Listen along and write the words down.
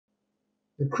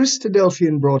The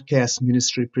Christadelphian Broadcast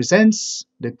Ministry presents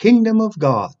The Kingdom of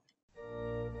God.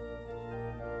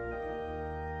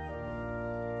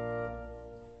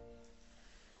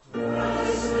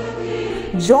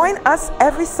 Join us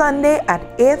every Sunday at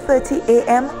 8:30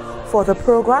 a.m. for the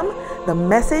program, The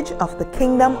Message of the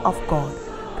Kingdom of God,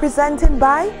 presented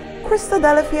by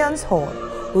Christadelphians Hall,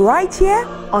 right here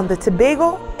on the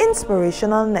Tobago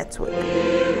Inspirational Network.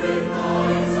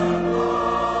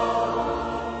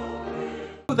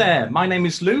 Hello there, my name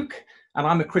is Luke and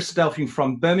I'm a Christadelphian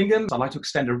from Birmingham. I'd like to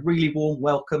extend a really warm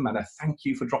welcome and a thank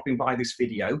you for dropping by this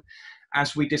video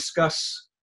as we discuss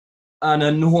an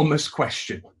enormous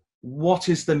question. What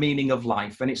is the meaning of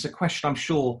life? And it's a question I'm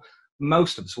sure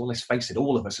most of us, well, let's face it,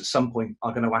 all of us at some point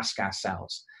are going to ask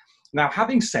ourselves. Now,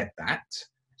 having said that,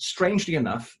 strangely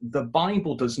enough, the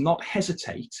Bible does not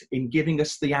hesitate in giving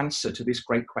us the answer to this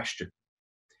great question.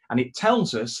 And it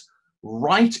tells us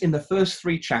right in the first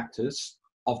 3 chapters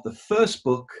of the first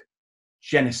book,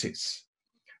 Genesis.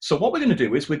 So what we're going to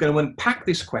do is we're going to unpack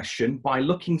this question by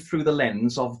looking through the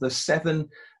lens of the 7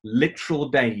 literal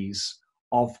days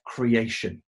of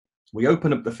creation. We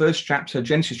open up the first chapter,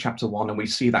 Genesis chapter 1, and we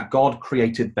see that God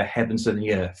created the heavens and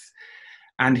the earth,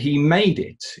 and he made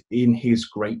it in his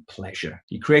great pleasure.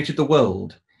 He created the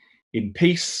world in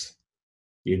peace,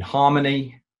 in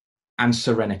harmony, and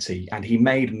serenity, and he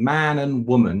made man and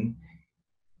woman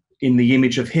in the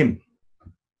image of him.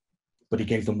 But he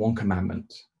gave them one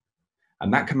commandment,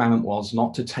 and that commandment was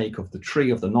not to take of the tree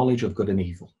of the knowledge of good and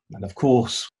evil. And of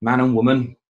course, man and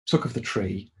woman took of the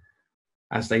tree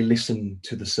as they listened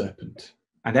to the serpent.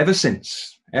 And ever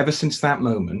since that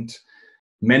moment,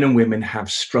 men and women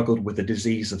have struggled with the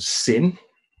disease of sin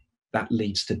that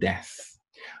leads to death.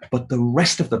 But the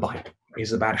rest of the Bible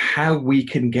is about how we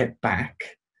can get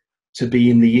back to be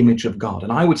in the image of God.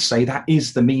 And I would say that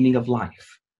is the meaning of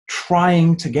life,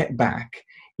 trying to get back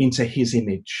into his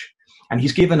image. And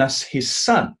he's given us his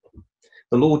son,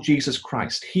 the Lord Jesus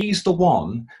Christ. He's the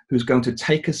one who's going to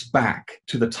take us back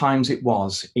to the times it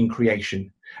was in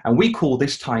creation. And we call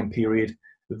this time period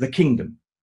the kingdom.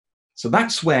 So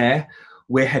that's where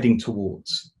we're heading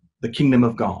towards, the kingdom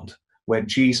of God, where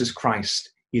Jesus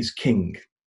Christ is king.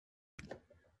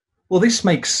 Well, this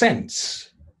makes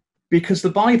sense because the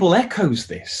Bible echoes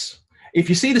this. If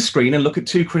you see the screen and look at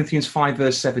 2 Corinthians 5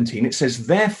 verse 17, it says,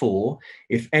 "Therefore,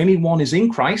 if anyone is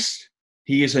in Christ,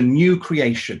 he is a new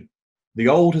creation. The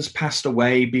old has passed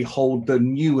away, behold, the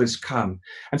new has come."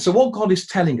 And so what God is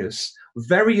telling us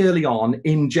very early on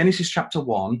in Genesis chapter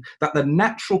 1, that the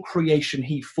natural creation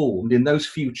he formed in those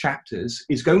few chapters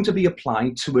is going to be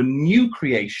applied to a new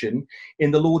creation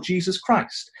in the Lord Jesus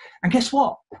Christ. And guess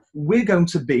what? We're going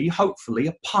to be, hopefully,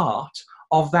 a part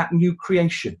of that new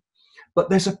creation. But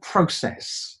there's a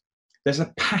process. There's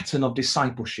a pattern of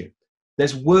discipleship.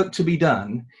 There's work to be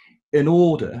done in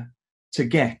order to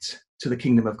get to the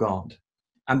kingdom of God.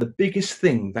 And the biggest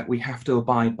thing that we have to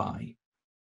abide by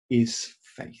is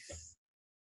faith.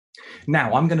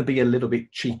 Now, I'm going to be a little bit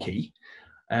cheeky.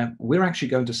 We're actually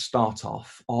going to start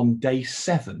off on day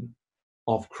 7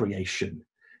 of creation.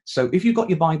 So if you've got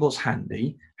your Bibles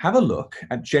handy, have a look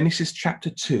at Genesis chapter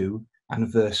 2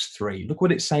 and verse 3. Look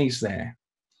what it says there.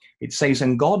 It says,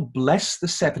 "And God blessed the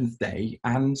 7th day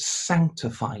and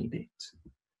sanctified it."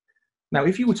 Now,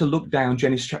 if you were to look down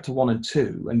Genesis chapter 1 and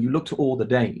 2, and you looked at all the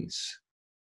days,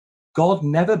 God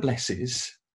never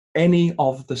blesses any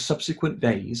of the subsequent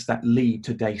days that lead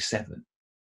to day 7.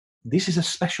 This is a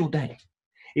special day.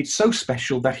 It's so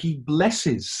special that he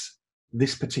blesses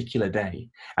this particular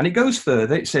day. And it goes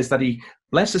further. It says that he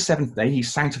blessed the 7th day, he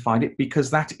sanctified it,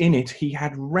 because that in it he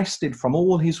had rested from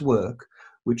all his work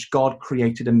which God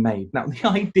created and made. Now,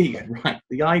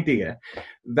 the idea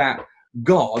that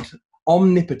God,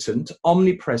 omnipotent,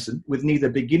 omnipresent, with neither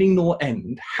beginning nor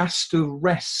end, has to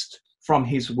rest from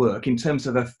his work in terms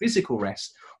of a physical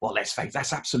rest. Well, let's face it,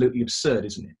 that's absolutely absurd,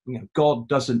 isn't it? You know, God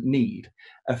doesn't need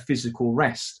a physical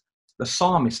rest. The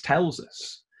psalmist tells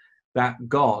us that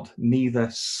God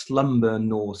neither slumber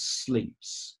nor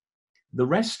sleeps. The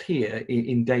rest here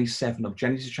in day 7 of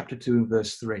Genesis chapter 2 and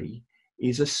verse 3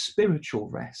 is a spiritual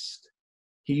rest.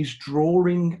 He's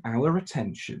drawing our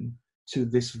attention to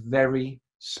this very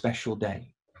special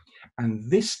day. And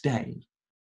this day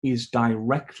is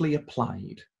directly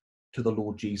applied to the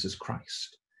Lord Jesus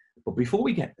Christ. But before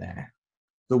we get there,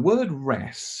 the word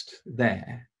rest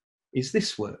there is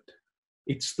this word.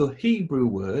 It's the Hebrew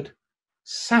word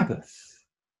Sabbath.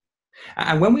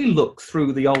 And when we look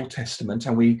through the Old Testament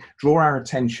and we draw our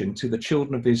attention to the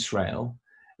children of Israel,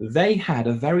 they had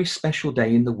a very special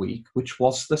day in the week, which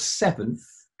was the 7th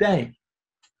day,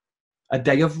 a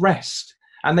day of rest.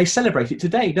 And they celebrate it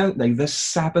today, don't they? The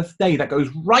Sabbath day. That goes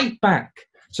right back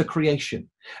to creation.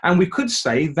 And we could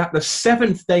say that the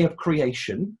seventh day of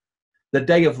creation, the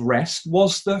day of rest,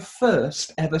 was the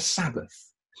first ever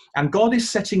Sabbath. And God is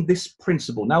setting this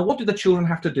principle. Now, what did the children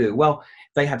have to do? Well,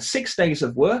 they had 6 days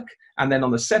of work, and then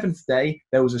on the seventh day,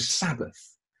 there was a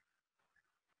Sabbath.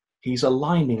 He's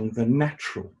aligning the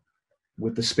natural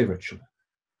with the spiritual.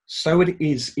 So it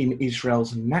is in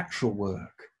Israel's natural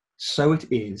work. So it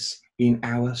is in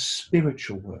our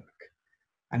spiritual work.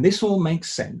 And this all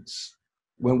makes sense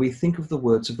when we think of the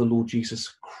words of the Lord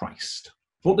Jesus Christ.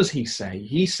 What does he say?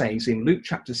 He says in Luke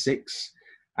chapter 6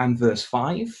 and verse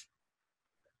 5,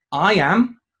 I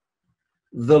am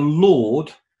the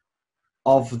Lord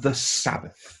of the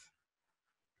Sabbath.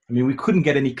 I mean, we couldn't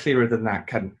get any clearer than that,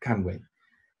 can we?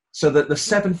 So that the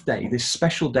seventh day, this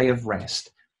special day of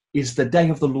rest, is the day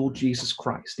of the Lord Jesus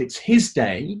Christ. It's his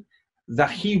day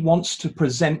that he wants to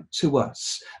present to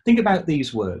us. Think about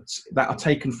these words that are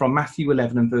taken from Matthew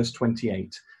 11 and verse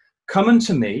 28. Come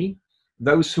unto me,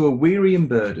 those who are weary and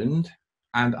burdened,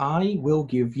 and I will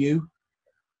give you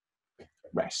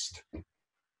rest.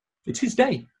 It's his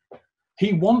day.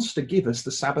 He wants to give us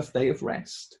the Sabbath day of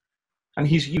rest. And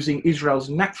he's using Israel's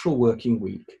natural working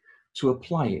week to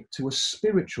apply it to a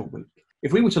spiritual week.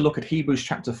 If we were to look at Hebrews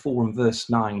chapter 4 and verse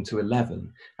 9 to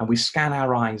 11, and we scan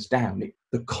our eyes down,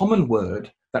 the common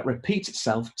word that repeats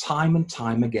itself time and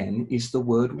time again is the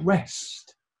word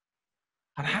rest.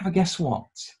 And have a guess what?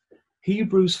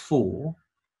 Hebrews 4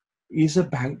 is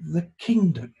about the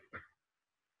kingdom.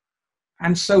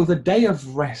 And so the day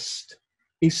of rest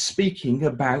is speaking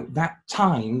about that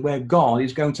time where God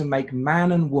is going to make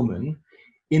man and woman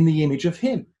in the image of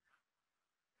him.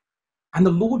 And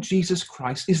the Lord Jesus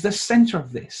Christ is the center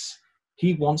of this.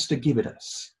 He wants to give it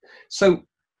us. So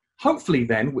hopefully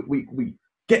then we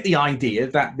get the idea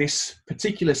that this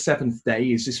particular seventh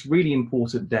day is this really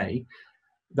important day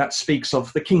that speaks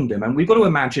of the kingdom. And we've got to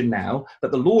imagine now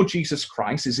that the Lord Jesus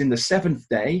Christ is in the seventh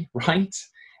day, right?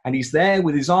 And he's there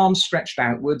with his arms stretched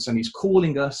outwards, and he's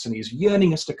calling us, and he's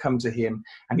yearning us to come to him,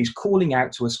 and he's calling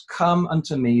out to us, come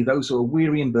unto me, those who are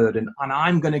weary and burdened, and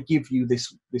I'm going to give you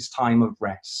this time of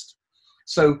rest.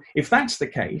 So if that's the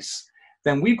case,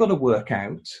 then we've got to work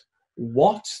out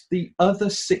what the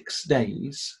other 6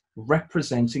 days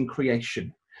represent in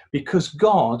creation, because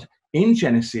God in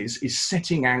Genesis is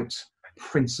setting out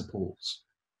principles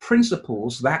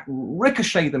that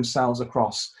ricochet themselves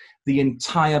across the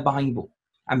entire Bible.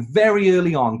 And very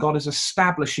early on, God is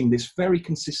establishing this very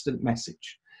consistent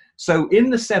message. So in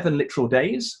the 7 literal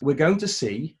days, we're going to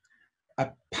see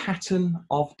a pattern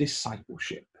of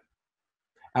discipleship.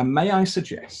 And may I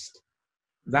suggest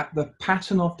that the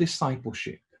pattern of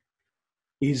discipleship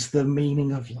is the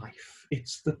meaning of life.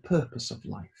 It's the purpose of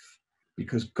life.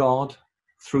 Because God,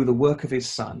 through the work of his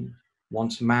Son,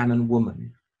 wants man and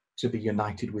woman to be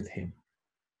united with him.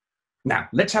 Now,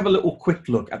 let's have a little quick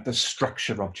look at the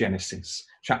structure of Genesis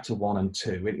chapter 1 and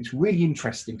 2. It's really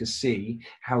interesting to see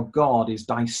how God is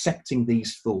dissecting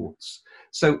these thoughts.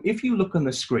 So if you look on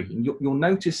the screen, you'll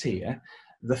notice here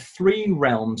the 3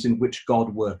 realms in which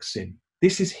God works in.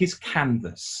 This is his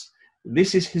canvas.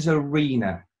 This is his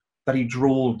arena that he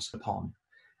draws upon.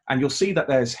 And you'll see that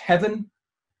there's heaven,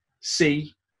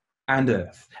 sea, and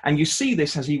earth. And you see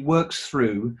this as he works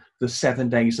through the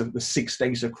 6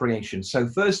 days of creation. So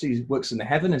first he works in the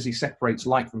heaven as he separates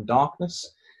light from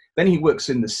darkness. Then he works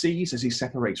in the seas as he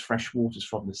separates fresh waters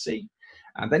from the sea.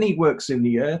 And then he works in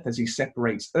the earth as he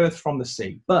separates earth from the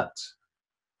sea. But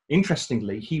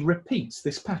interestingly, he repeats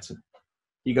this pattern.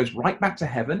 He goes right back to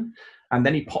heaven, and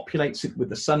then he populates it with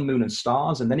the sun, moon, and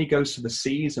stars. And then he goes to the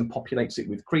seas and populates it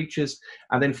with creatures.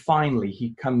 And then finally,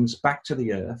 he comes back to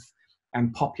the earth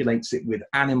and populates it with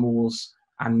animals,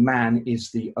 and man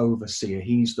is the overseer.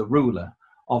 He's the ruler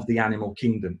of the animal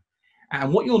kingdom.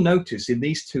 And what you'll notice in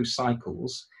these 2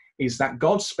 cycles is that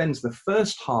God spends the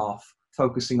first half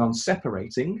focusing on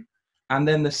separating, and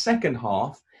then the second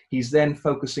half, he's then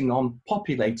focusing on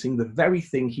populating the very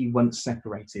thing he once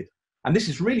separated. And this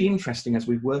is really interesting as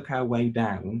we work our way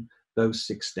down those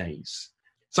 6 days.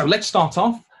 So let's start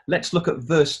off. Let's look at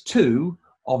verse 2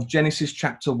 of Genesis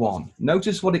chapter 1.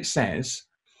 Notice what it says.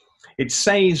 It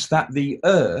says that the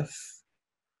earth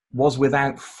was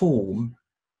without form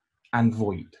and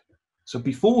void. So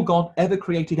before God ever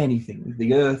created anything,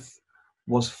 the earth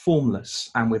was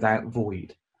formless and without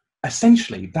void.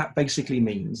 Essentially, that basically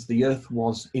means the earth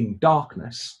was in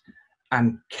darkness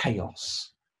and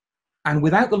chaos. And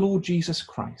without the Lord Jesus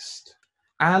Christ,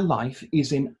 our life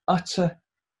is in utter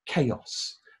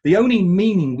chaos. The only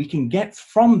meaning we can get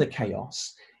from the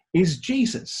chaos is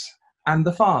Jesus and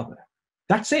the Father.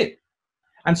 That's it.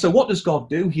 And so what does God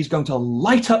do? He's going to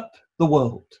light up the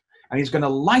world. And he's going to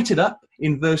light it up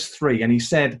in verse 3. And he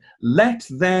said, "Let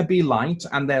there be light,"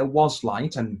 and there was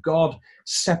light. And God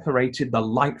separated the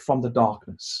light from the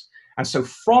darkness. And so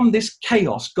from this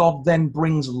chaos, God then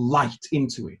brings light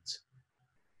into it.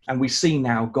 And we see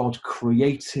now God's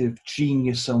creative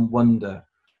genius and wonder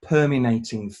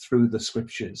permeating through the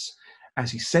scriptures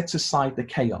as he sets aside the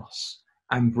chaos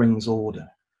and brings order.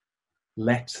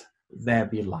 Let there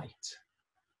be light.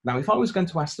 Now, if I was going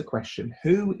to ask the question,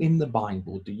 who in the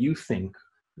Bible do you think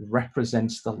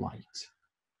represents the light?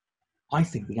 I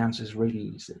think the answer is really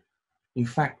easy. In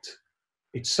fact,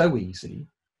 it's so easy,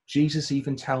 Jesus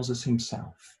even tells us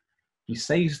himself. He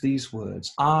says these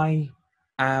words, "I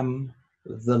am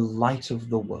the light of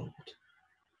the world."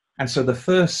 And so the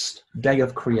first day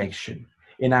of creation,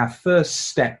 in our first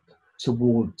step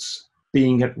towards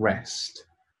being at rest,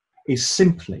 is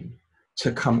simply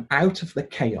to come out of the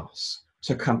chaos,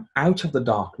 to come out of the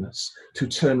darkness, to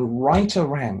turn right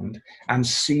around and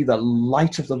see the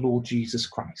light of the Lord Jesus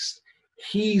Christ.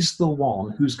 He's the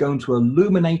one who's going to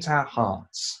illuminate our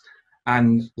hearts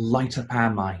and light up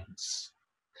our minds.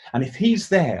 And if he's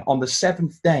there on the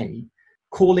seventh day,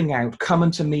 calling out, "Come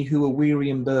unto me who are weary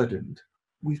and burdened,"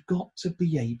 we've got to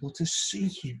be able to see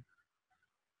him.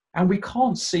 And we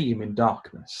can't see him in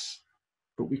darkness,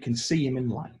 but we can see him in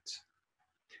light.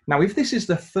 Now, if this is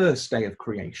the first day of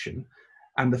creation,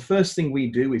 and the first thing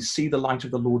we do is see the light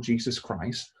of the Lord Jesus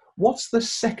Christ, what's the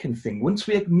second thing? Once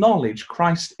we acknowledge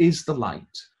Christ is the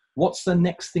light, what's the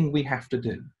next thing we have to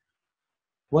do?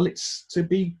 Well, it's to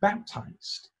be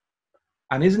baptized.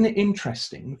 And isn't it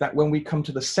interesting that when we come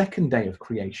to the second day of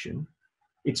creation,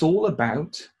 it's all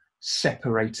about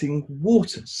separating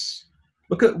waters.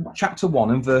 Look at chapter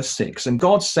 1 and verse 6. "And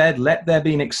God said, let there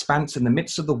be an expanse in the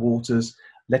midst of the waters,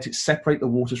 let it separate the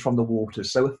waters from the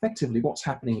waters." So effectively what's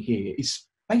happening here is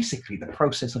basically the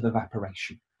process of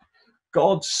evaporation.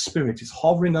 God's Spirit is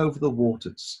hovering over the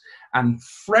waters, and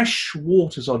fresh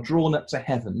waters are drawn up to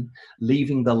heaven,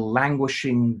 leaving the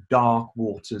languishing dark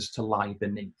waters to lie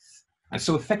beneath. And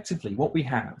so effectively what we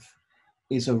have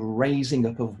is a raising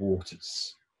up of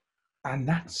waters. And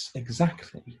that's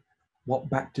exactly what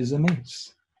baptism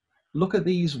is. Look at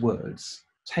these words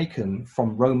taken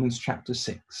from Romans chapter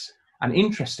 6. And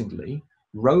interestingly,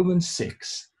 Romans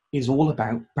 6 is all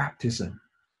about baptism.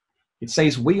 It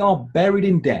says, "We are buried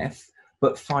in death,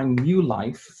 but find new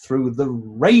life through the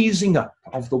raising up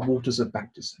of the waters of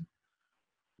baptism."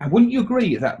 And wouldn't you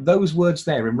agree that those words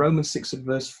there in Romans 6 and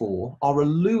verse 4 are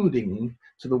alluding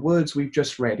to the words we've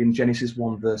just read in Genesis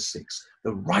 1 verse 6,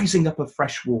 the rising up of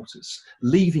fresh waters,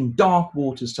 leaving dark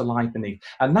waters to lie beneath.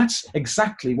 And that's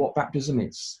exactly what baptism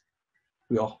is.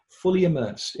 We are fully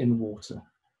immersed in water.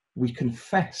 We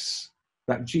confess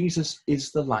that Jesus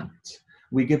is the light.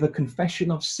 We give a confession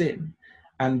of sin,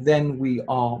 and then we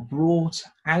are brought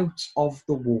out of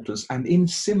the waters, and in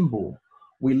symbol,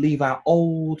 we leave our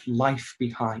old life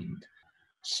behind,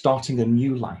 starting a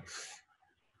new life,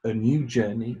 a new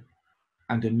journey,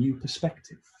 and a new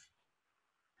perspective.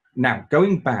 Now,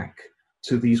 going back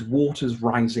to these waters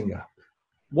rising up,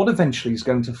 what eventually is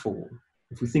going to form,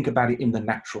 if we think about it in the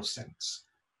natural sense?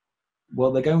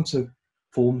 Well, they're going to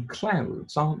form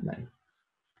clouds, aren't they?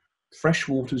 Fresh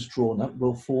waters drawn up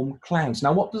will form clouds.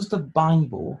 Now, what does the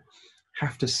Bible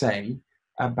have to say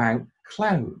about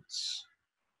clouds?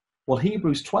 Well,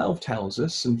 Hebrews 12 tells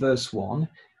us in verse 1,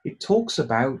 it talks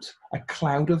about a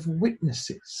cloud of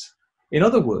witnesses. In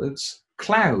other words,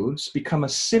 clouds become a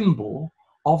symbol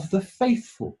of the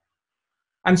faithful.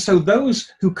 And so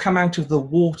those who come out of the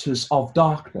waters of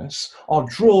darkness are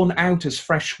drawn out as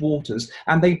fresh waters,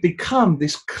 and they become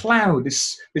this cloud,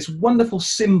 this wonderful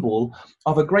symbol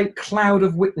of a great cloud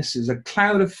of witnesses, a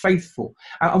cloud of faithful.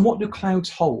 And what do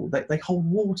clouds hold? They hold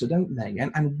water, don't they?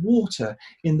 And water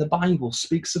in the Bible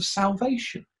speaks of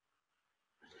salvation.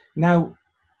 Now,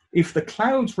 if the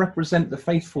clouds represent the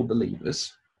faithful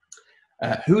believers,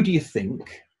 who do you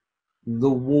think the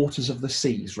waters of the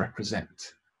seas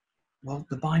represent? Well,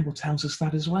 the Bible tells us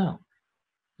that as well.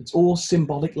 It's all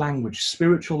symbolic language,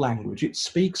 spiritual language. It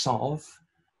speaks of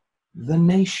the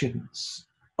nations,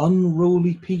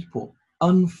 unruly people,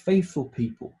 unfaithful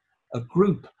people, a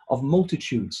group of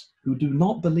multitudes who do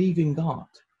not believe in God.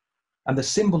 And the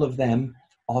symbol of them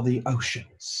are the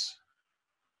oceans.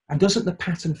 And doesn't the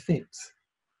pattern fit?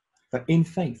 That in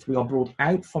faith we are brought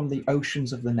out from the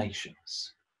oceans of the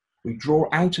nations. We draw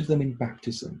out of them in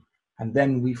baptism. And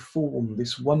then we form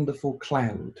this wonderful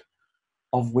cloud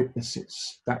of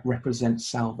witnesses that represent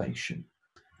salvation.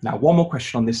 Now, one more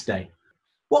question on this day.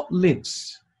 What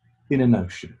lives in an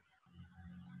ocean?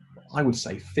 I would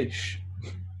say fish.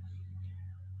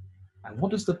 And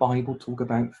what does the Bible talk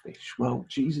about fish? Well,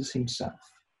 Jesus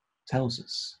himself tells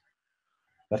us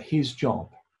that his job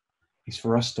is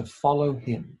for us to follow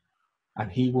him,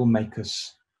 and he will make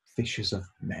us fishers of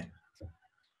men.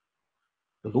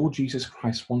 The Lord Jesus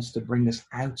Christ wants to bring us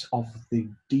out of the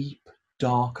deep,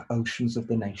 dark oceans of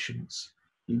the nations.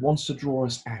 He wants to draw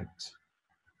us out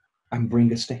and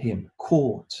bring us to him,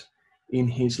 caught in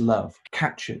his love,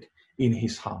 captured in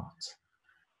his heart.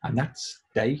 And that's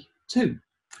day 2.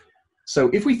 So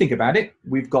if we think about it,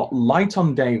 we've got light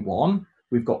on day 1,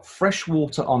 we've got fresh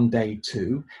water on day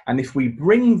 2, and if we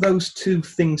bring those two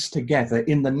things together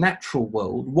in the natural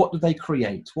world, what do they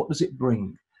create? What does it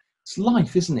bring? It's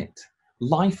life, isn't it?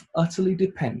 Life utterly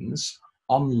depends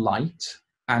on light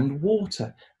and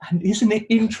water. And isn't it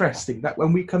interesting that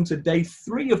when we come to day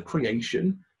 3 of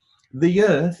creation, the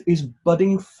earth is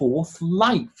budding forth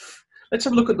life? Let's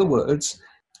have a look at the words.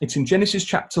 It's in Genesis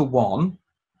chapter 1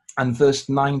 and verse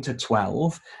 9 to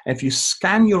 12. If you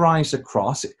scan your eyes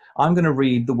across, I'm going to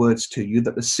read the words to you,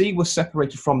 that the sea was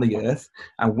separated from the earth,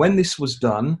 and when this was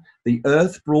done, the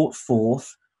earth brought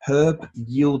forth herb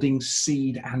yielding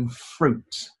seed and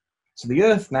fruit. So the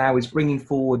earth now is bringing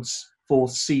forth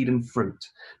seed and fruit.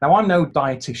 Now, I'm no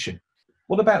dietitian.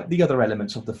 What about the other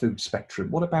elements of the food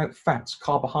spectrum? What about fats,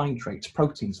 carbohydrates,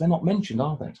 proteins? They're not mentioned,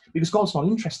 are they? Because God's not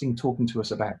interested in talking to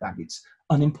us about that. It's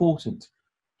unimportant.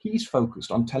 He's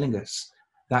focused on telling us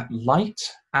that light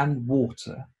and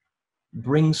water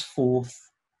brings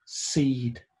forth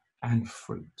seed and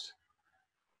fruit.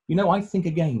 You know, I think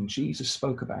again, Jesus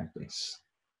spoke about this,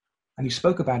 and he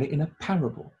spoke about it in a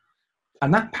parable.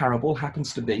 And that parable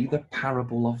happens to be the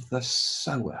parable of the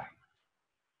sower.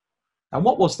 And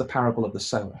what was the parable of the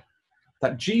sower?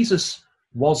 That Jesus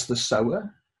was the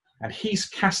sower, and he's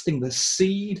casting the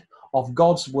seed of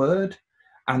God's word,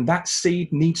 and that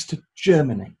seed needs to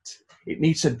germinate. It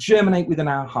needs to germinate within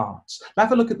our hearts. Now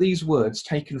have a look at these words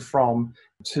taken from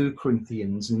 2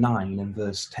 Corinthians 9 and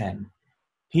verse 10.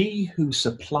 He who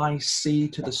supplies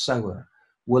seed to the sower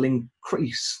will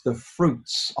increase the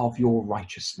fruits of your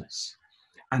righteousness.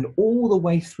 And all the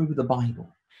way through the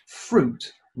Bible,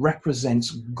 fruit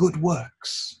represents good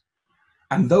works.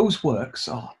 And those works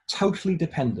are totally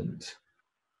dependent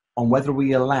on whether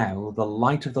we allow the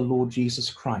light of the Lord Jesus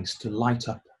Christ to light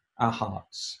up our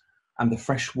hearts and the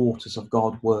fresh waters of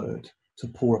God's word to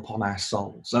pour upon our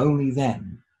souls. Only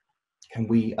then can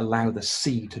we allow the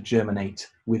seed to germinate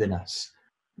within us.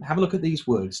 Have a look at these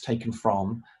words taken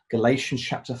from Galatians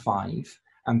chapter 5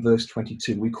 and verse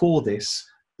 22. We call this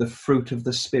the fruit of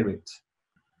the Spirit.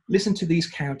 Listen to these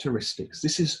characteristics.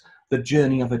 This is the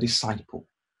journey of a disciple.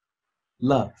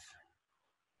 Love,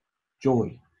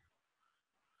 joy,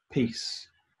 peace,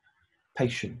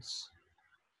 patience,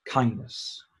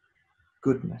 kindness,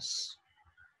 goodness,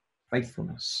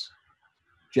 faithfulness,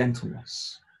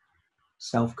 gentleness,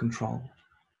 self-control.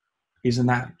 Isn't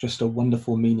that just a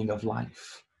wonderful meaning of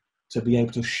life, to be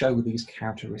able to show these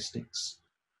characteristics?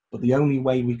 But the only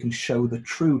way we can show the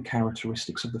true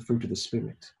characteristics of the fruit of the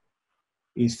Spirit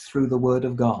is through the Word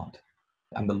of God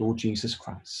and the Lord Jesus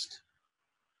Christ.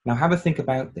 Now have a think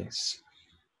about this.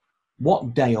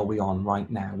 What day are we on right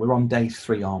now? We're on day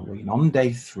 3, aren't we? And on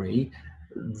day 3,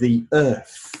 the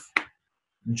earth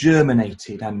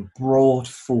germinated and brought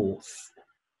forth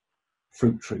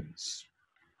fruit trees.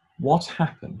 What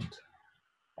happened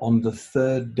on the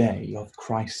 3rd day of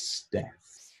Christ's death?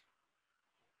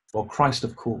 Well, Christ,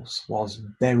 of course, was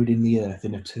buried in the earth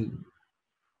in a tomb.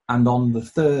 And on the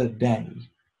 3rd day,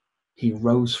 he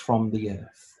rose from the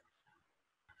earth.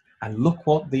 And look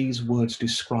what these words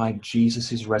describe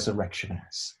Jesus' resurrection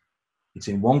as. It's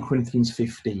in 1 Corinthians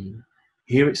 15.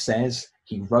 Here it says,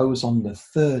 he rose on the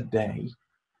 3rd day,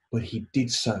 but he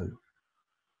did so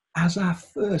as our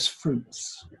first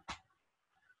fruits.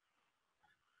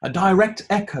 A direct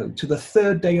echo to the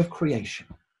 3rd day of creation,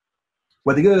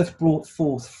 where the earth brought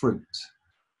forth fruit.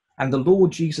 And the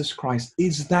Lord Jesus Christ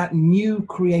is that new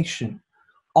creation.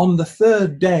 On the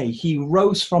 3rd day, he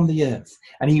rose from the earth,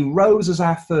 and he rose as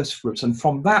our first fruits. And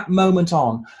from that moment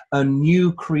on, a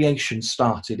new creation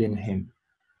started in him.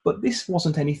 But this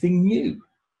wasn't anything new,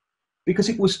 because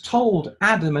it was told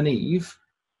Adam and Eve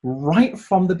right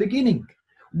from the beginning.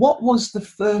 What was the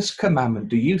first commandment,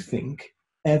 do you think,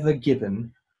 ever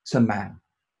given to man?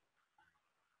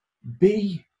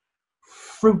 Be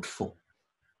fruitful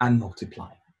and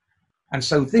multiply. And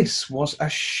so this was a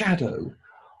shadow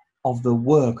of the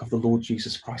work of the Lord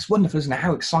Jesus Christ. Wonderful, isn't it?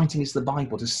 How exciting is the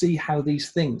Bible to see how these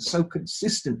things so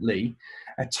consistently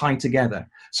are tied together.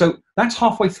 So that's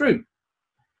halfway through.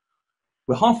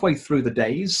 We're halfway through the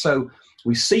days. So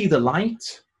we see the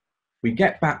light, we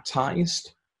get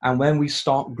baptized, and when we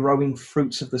start growing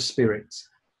fruits of the Spirit.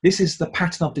 This is the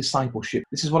pattern of discipleship.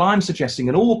 This is what I'm suggesting,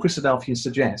 and all Christadelphians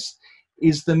suggest,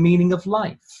 is the meaning of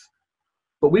life.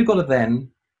 But we've got to then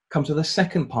come to the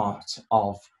second part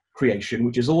of creation,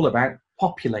 which is all about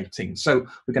populating. So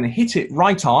we're going to hit it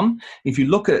right on. If you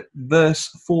look at verse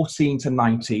 14 to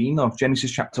 19 of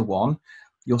Genesis chapter 1,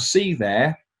 you'll see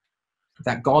there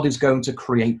that God is going to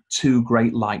create two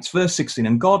great lights. Verse 16,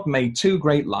 and God made two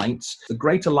great lights, the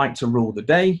greater light to rule the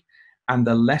day and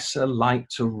the lesser light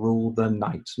to rule the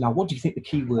night. Now, what do you think the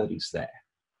key word is there?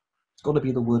 It's got to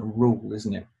be the word rule,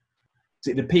 isn't it?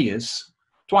 It appears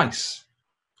twice.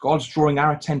 God's drawing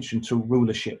our attention to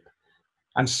rulership.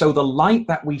 And so the light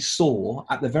that we saw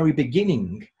at the very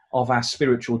beginning of our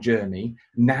spiritual journey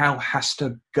now has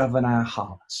to govern our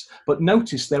hearts. But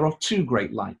notice there are two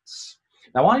great lights.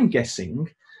 Now I'm guessing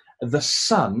the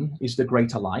sun is the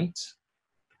greater light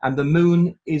and the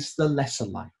moon is the lesser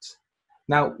light.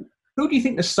 Now, who do you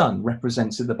think the sun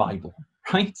represents in the Bible,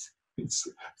 right? It's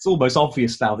almost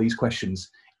obvious now, these questions.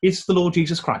 It's the Lord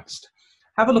Jesus Christ.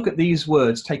 Have a look at these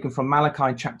words taken from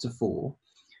Malachi chapter 4.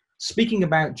 Speaking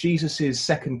about Jesus'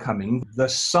 second coming, the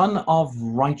Son of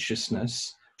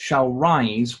Righteousness shall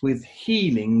rise with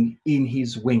healing in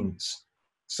his wings.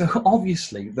 So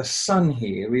obviously the sun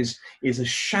here is a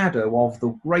shadow of the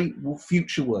great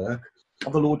future work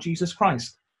of the Lord Jesus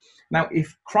Christ. Now,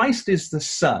 if Christ is the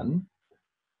sun,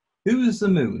 who is the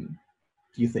moon,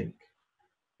 do you think?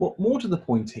 Well, more to the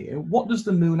point here, what does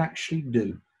the moon actually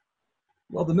do?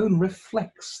 Well, the moon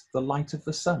reflects the light of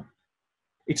the sun.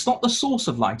 It's not the source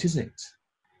of light, is it?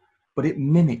 But it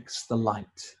mimics the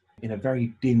light in a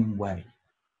very dim way.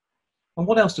 And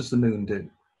what else does the moon do?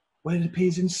 Well, it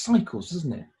appears in cycles,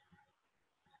 doesn't it?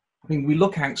 I mean, we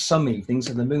look out some evenings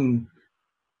and the moon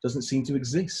doesn't seem to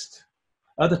exist.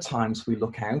 Other times we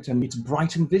look out and it's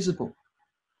bright and visible.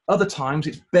 Other times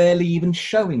it's barely even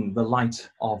showing the light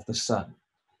of the sun.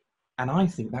 And I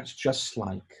think that's just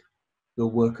like the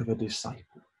work of a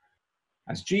disciple.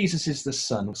 As Jesus is the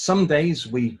sun, some days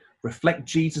we reflect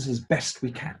Jesus as best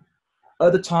we can.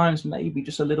 Other times, maybe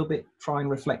just a little bit, try and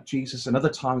reflect Jesus. And other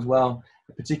times, well,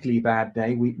 a particularly bad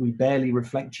day, we barely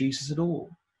reflect Jesus at all.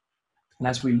 And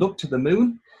as we look to the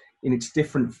moon in its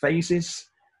different phases,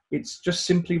 it's just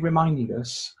simply reminding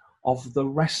us of the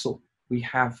wrestle we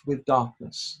have with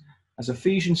darkness. As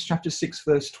Ephesians chapter 6,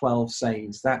 verse 12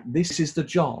 says, that this is the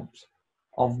job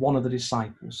of one of the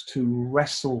disciples, to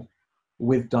wrestle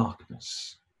with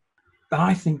darkness. And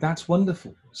I think that's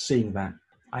wonderful, seeing that.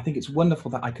 I think it's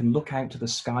wonderful that I can look out to the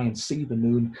sky and see the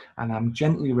moon, and I'm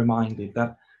gently reminded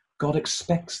that God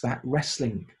expects that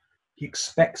wrestling. He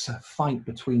expects a fight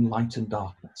between light and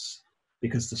darkness,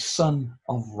 because the Son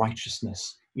of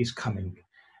Righteousness is coming.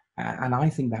 And I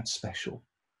think that's special.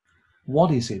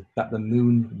 What is it that the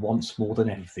moon wants more than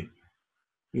anything?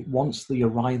 It wants the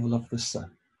arrival of the sun.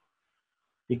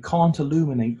 It can't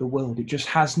illuminate the world. It just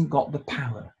hasn't got the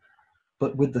power.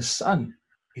 But with the sun,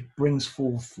 it brings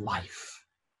forth life.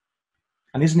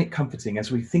 And isn't it comforting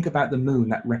as we think about the moon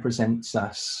that represents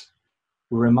us,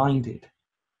 we're reminded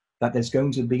that there's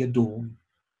going to be a dawn.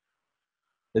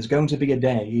 There's going to be a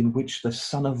day in which the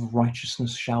Son of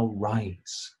Righteousness shall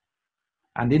rise.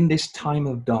 And in this time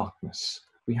of darkness,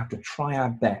 we have to try our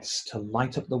best to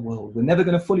light up the world. We're never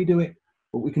going to fully do it,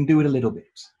 but we can do it a little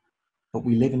bit. But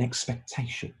we live in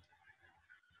expectation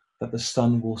that the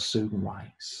sun will soon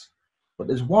rise. But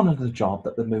there's one other job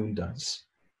that the moon does.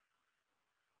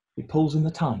 It pulls in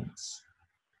the tides.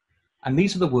 And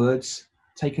these are the words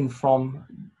taken from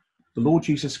the Lord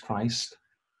Jesus Christ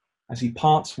as he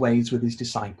parts ways with his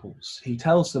disciples. He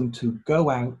tells them to go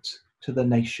out to the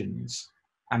nations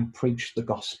and preach the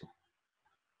gospel.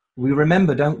 We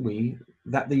remember, don't we,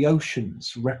 that the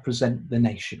oceans represent the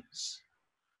nations.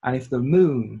 And if the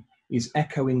moon is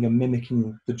echoing and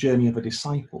mimicking the journey of a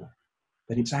disciple,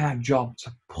 then it's our job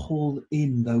to pull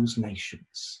in those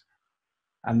nations.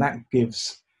 And that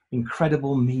gives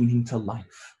incredible meaning to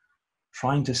life,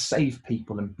 trying to save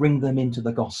people and bring them into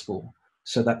the gospel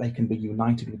so that they can be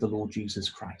united with the Lord Jesus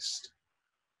Christ.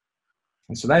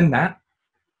 And so then that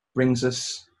brings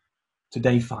us to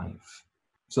day 5.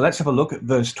 So let's have a look at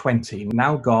verse 20.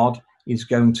 Now God is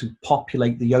going to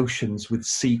populate the oceans with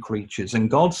sea creatures. And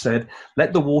God said,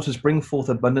 let the waters bring forth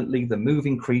abundantly the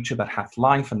moving creature that hath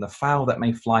life, and the fowl that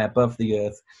may fly above the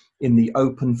earth in the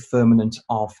open firmament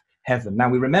of heaven. Now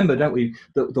we remember, don't we,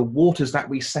 the waters that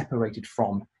we separated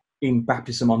from in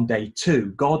baptism on day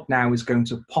 2. God now is going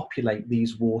to populate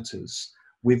these waters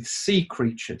with sea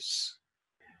creatures.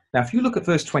 Now if you look at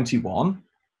verse 21,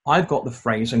 I've got the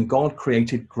phrase, and God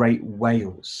created great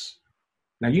whales.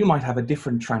 Now you might have a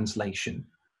different translation.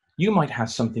 You might have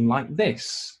something like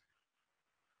this.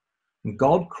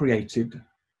 God created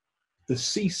the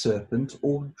sea serpent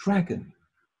or dragon.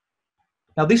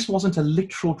 Now, this wasn't a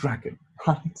literal dragon,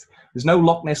 right? There's no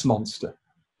Loch Ness monster.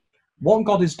 What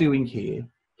God is doing here,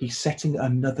 he's setting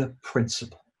another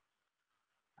principle.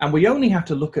 And we only have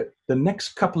to look at the next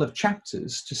couple of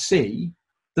chapters to see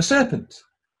the serpent.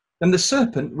 And the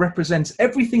serpent represents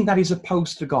everything that is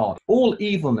opposed to God. All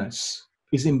evilness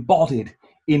is embodied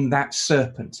in that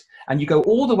serpent. And you go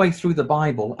all the way through the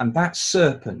Bible, and that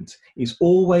serpent is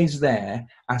always there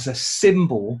as a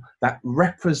symbol that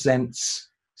represents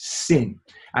sin.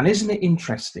 And isn't it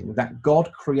interesting that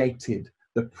God created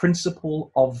the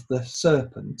principle of the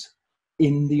serpent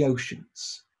in the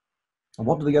oceans? And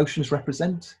what do the oceans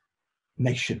represent?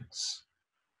 Nations.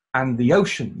 And the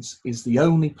oceans is the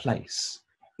only place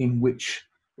in which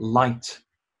light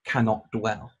cannot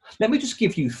dwell. Let me just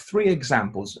give you 3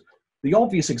 examples. The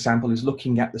obvious example is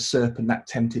looking at the serpent that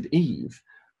tempted Eve,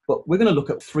 but we're going to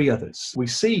look at 3 others. We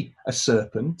see a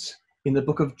serpent in the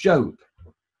book of Job.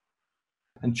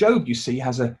 And Job, you see,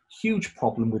 has a huge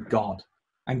problem with God.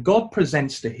 And God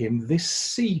presents to him this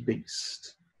sea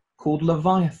beast called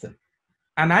Leviathan.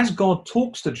 And as God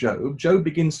talks to Job, Job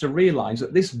begins to realize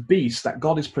that this beast that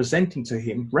God is presenting to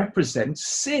him represents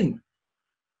sin.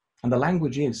 And the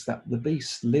language is that the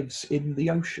beast lives in the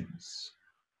oceans.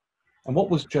 And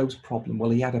what was Job's problem? Well,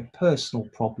 he had a personal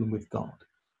problem with God.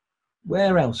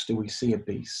 Where else do we see a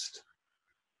beast?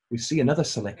 We see another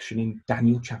selection in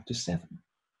Daniel chapter 7.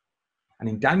 And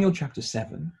in Daniel chapter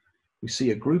 7, we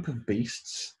see a group of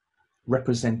beasts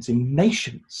representing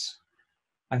nations.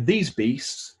 And these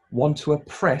beasts want to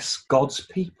oppress God's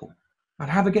people.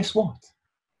 And have a guess what?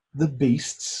 The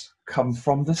beasts come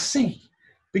from the sea,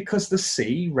 because the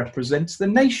sea represents the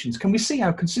nations. Can we see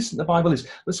how consistent the Bible is?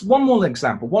 Let's one more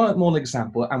example,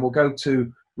 and we'll go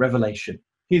to Revelation.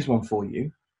 Here's one for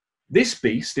you. This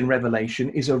beast in Revelation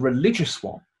is a religious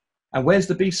one. And where's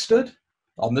the beast stood?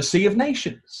 On the Sea of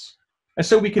Nations. And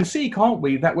so we can see, can't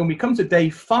we, that when we come to day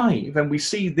 5 and we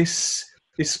see this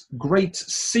great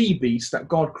sea beast that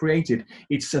God created,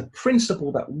 it's a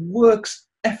principle that works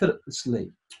effortlessly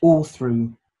all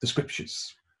through the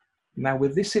scriptures. Now,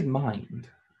 with this in mind,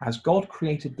 as God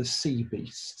created the sea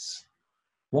beasts,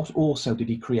 what also did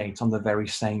he create on the very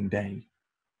same day?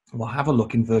 Well, have a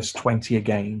look in verse 20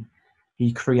 again.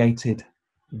 He created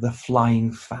the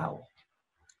flying fowl.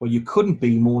 Well, you couldn't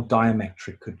be more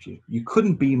diametric, could you? You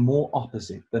couldn't be more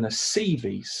opposite than a sea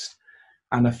beast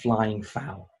and a flying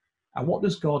fowl. And what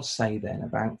does God say then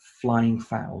about flying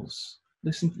fowls?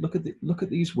 Listen, look at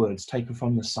these words taken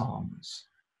from the Psalms.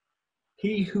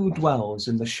 He who dwells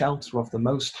in the shelter of the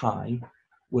Most High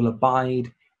will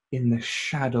abide in the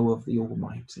shadow of the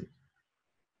Almighty.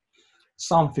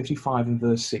 Psalm 55 and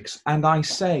verse 6. And I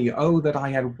say, oh, that I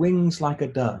had wings like a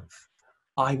dove.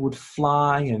 I would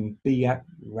fly and be at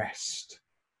rest.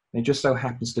 And it just so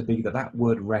happens to be that that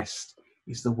word rest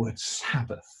is the word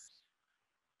Sabbath.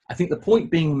 I think the point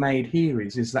being made here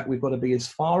is that we've got to be as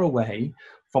far away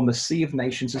from the Sea of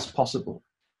Nations as possible,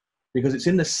 because it's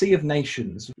in the Sea of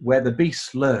Nations where the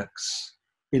beast lurks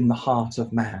in the heart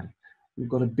of man. We've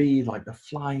got to be like the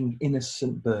flying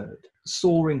innocent bird,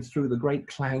 soaring through the great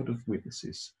cloud of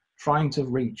witnesses, trying to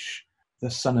reach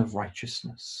the Son of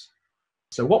Righteousness.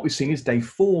 So what we've seen is day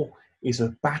 4 is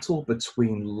a battle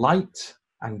between light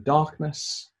and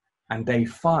darkness, and day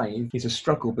 5 is a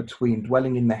struggle between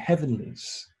dwelling in the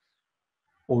heavenlies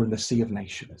or in the Sea of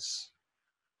Nations.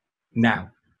 Now,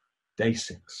 day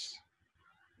 6.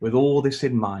 With all this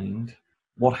in mind,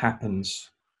 what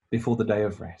happens before the day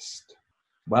of rest?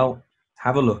 Well,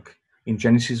 have a look in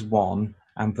Genesis 1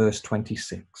 and verse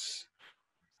 26.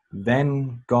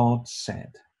 Then God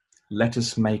said, let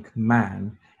us make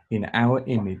man in our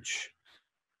image,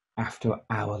 after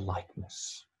our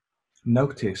likeness.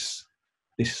 Notice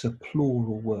this is a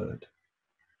plural word,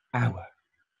 our.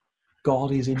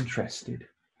 God is interested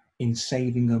in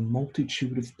saving a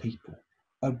multitude of people,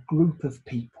 a group of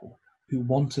people who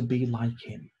want to be like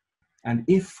him. And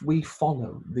if we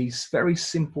follow these very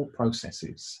simple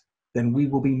processes, then we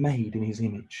will be made in his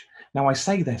image. Now, I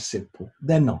say they're simple.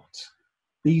 They're not.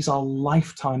 These are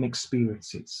lifetime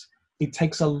experiences. It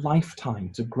takes a lifetime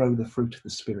to grow the fruit of the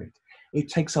Spirit. It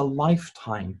takes a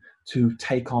lifetime to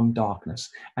take on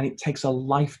darkness. And it takes a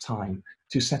lifetime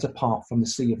to set apart from the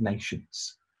Sea of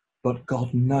Nations. But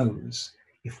God knows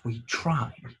if we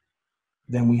try,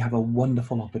 then we have a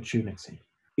wonderful opportunity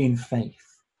in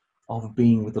faith of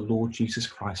being with the Lord Jesus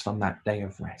Christ on that day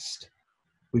of rest.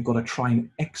 We've got to try and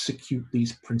execute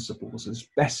these principles as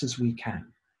best as we can.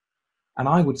 And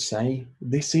I would say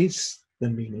this is the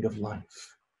meaning of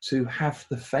life, to have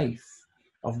the faith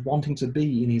of wanting to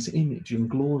be in his image, in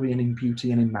glory and in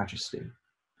beauty and in majesty.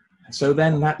 And so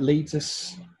then that leads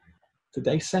us to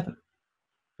day 7,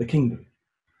 the kingdom,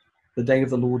 the day of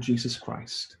the Lord Jesus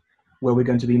Christ, where we're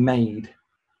going to be made,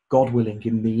 God willing,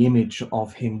 in the image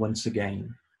of him once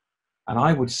again. And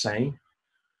I would say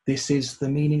this is the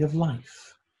meaning of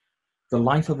life, the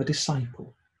life of a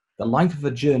disciple, the life of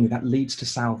a journey that leads to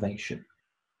salvation.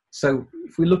 So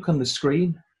if we look on the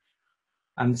screen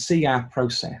and see our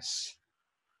process,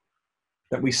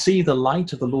 that we see the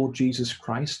light of the Lord Jesus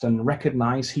Christ and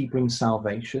recognize he brings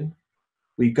salvation.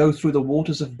 We go through the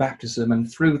waters of baptism, and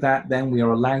through that then we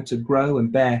are allowed to grow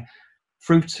and bear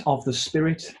fruit of the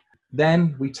Spirit.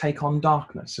 Then we take on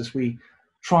darkness as we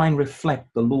try and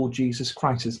reflect the Lord Jesus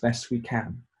Christ as best we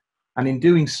can. And in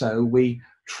doing so, we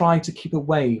try to keep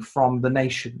away from the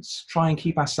nations, try and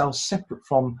keep ourselves separate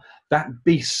from that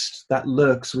beast that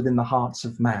lurks within the hearts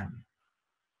of man.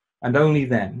 And only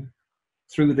then,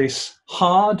 through this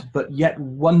hard but yet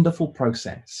wonderful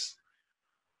process,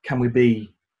 can we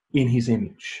be in his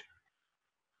image.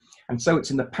 And so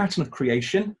it's in the pattern of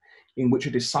creation in which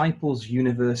a disciple's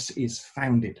universe is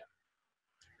founded.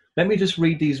 Let me just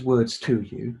read these words to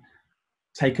you,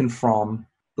 taken from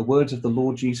the words of the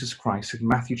Lord Jesus Christ in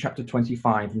Matthew chapter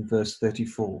 25 and verse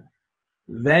 34.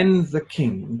 Then the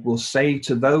King will say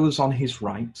to those on his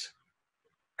right,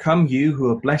 "Come you who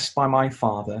are blessed by my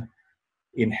Father,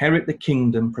 inherit the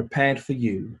kingdom prepared for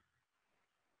you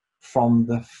from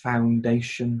the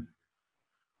foundation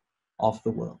of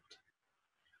the world."